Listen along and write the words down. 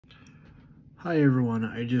Hi everyone,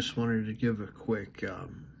 I just wanted to give a quick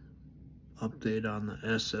update on the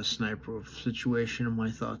sssniperwolf situation and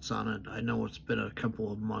my thoughts on it. I know it's been a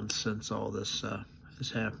couple of months since all this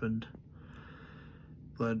has happened,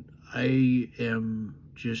 but I am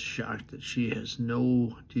just shocked that she has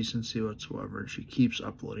no decency whatsoever and she keeps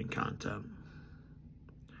uploading content.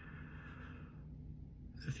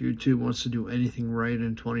 If YouTube wants to do anything right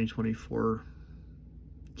in 2024,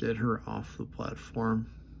 get her off the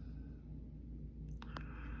platform.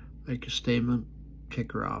 Make a statement,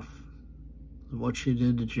 kick her off. What she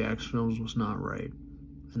did to Jack's Films was not right,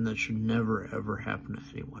 and that should never ever happen to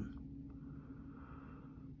anyone.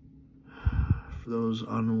 For those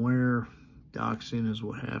unaware, doxing is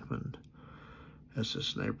what happened.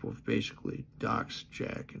 sssniperwolf basically doxed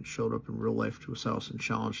Jack and showed up in real life to his house and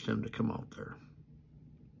challenged him to come out there.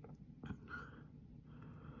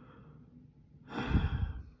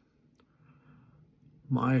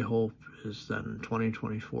 My hope is that in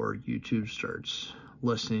 2024, YouTube starts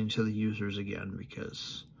listening to the users again,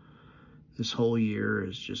 because this whole year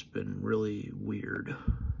has just been really weird.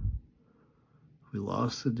 We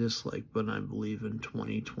lost the dislike button, I believe, in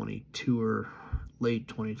 2022 or late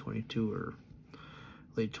 2022 or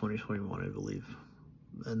late 2021, I believe.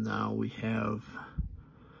 And now we have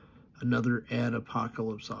another ad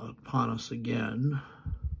apocalypse upon us again,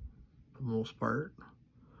 for the most part.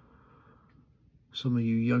 Some of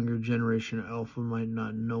you younger generation alpha might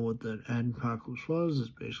not know what that ad apocalypse was. It's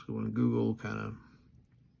basically when Google kind of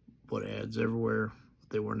put ads everywhere, but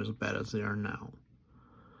they weren't as bad as they are now.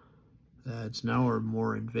 The ads now are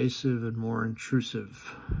more invasive and more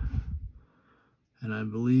intrusive. And I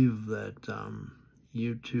believe that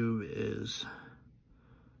YouTube is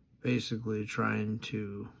basically trying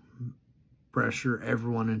to pressure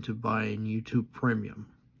everyone into buying YouTube Premium.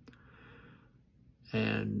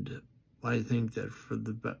 And I think that for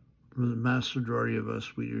the vast majority of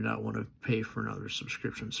us, we do not want to pay for another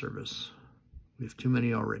subscription service. We have too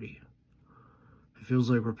many already. It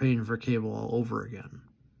feels like we're paying for cable all over again,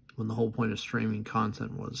 when the whole point of streaming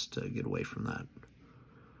content was to get away from that.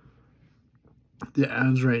 The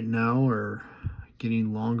ads right now are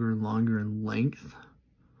getting longer and longer in length.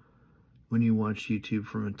 When you watch YouTube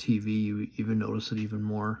from a TV, you even notice it even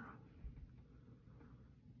more.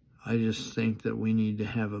 I just think that we need to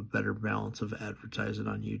have a better balance of advertising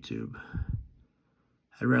on YouTube.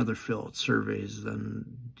 I'd rather fill out surveys than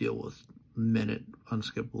deal with minute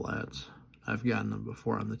unskippable ads. I've gotten them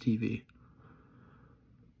before on the TV,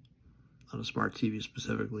 on a smart TV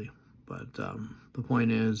specifically. But the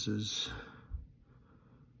point is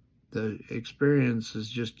the experience is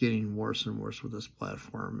just getting worse and worse with this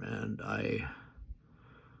platform, and I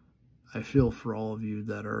feel for all of you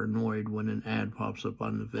that are annoyed when an ad pops up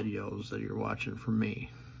on the videos that you're watching from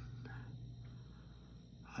me.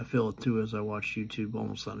 I feel it too, as I watch YouTube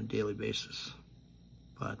almost on a daily basis.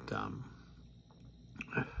 But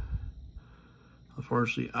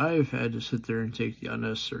unfortunately, I've had to sit there and take the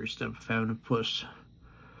unnecessary step of having to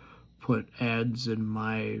put ads in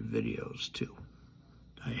my videos too.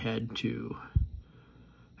 I had to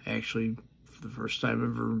actually, for the first time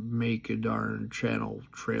ever, make a darn channel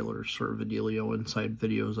trailer sort of a dealio inside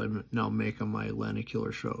videos I now make on my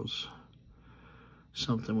lanicular shows.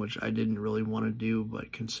 Something which I didn't really want to do,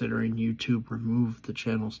 but considering YouTube removed the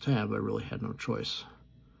channels tab, I really had no choice.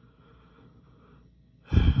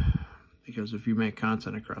 Because if you make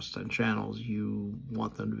content across 10 channels, you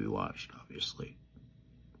want them to be watched, obviously.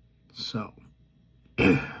 So,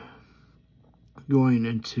 going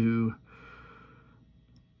into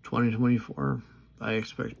 2024, I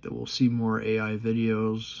expect that we'll see more AI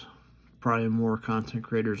videos, probably more content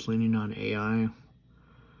creators leaning on AI.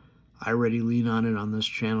 I already lean on it on this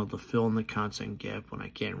channel to fill in the content gap when I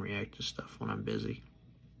can't react to stuff when I'm busy.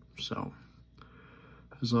 So,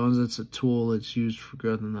 as long as it's a tool that's used for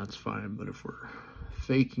good, then that's fine. But if we're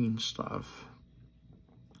faking stuff,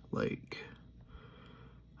 like,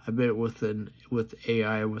 I bet with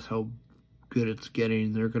AI, with how good it's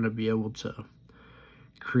getting, they're going to be able to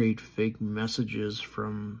create fake messages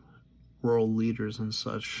from world leaders and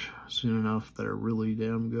such soon enough that are really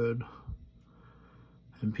damn good,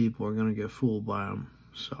 and people are going to get fooled by them.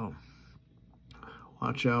 So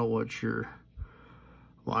watch out what you're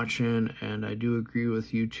watching. And I do agree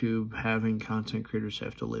with YouTube having content creators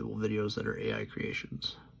have to label videos that are AI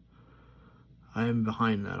creations. I am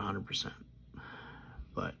behind that 100%.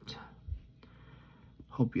 But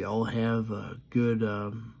hope you all have a good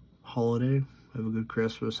holiday. Have a good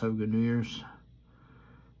Christmas, have a good New Year's.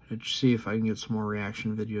 Let's see if I can get some more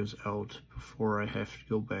reaction videos out before I have to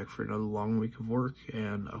go back for another long week of work,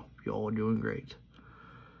 and I hope you all are doing great.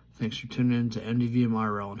 Thanks for tuning in to MDVM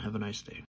IRL, and have a nice day.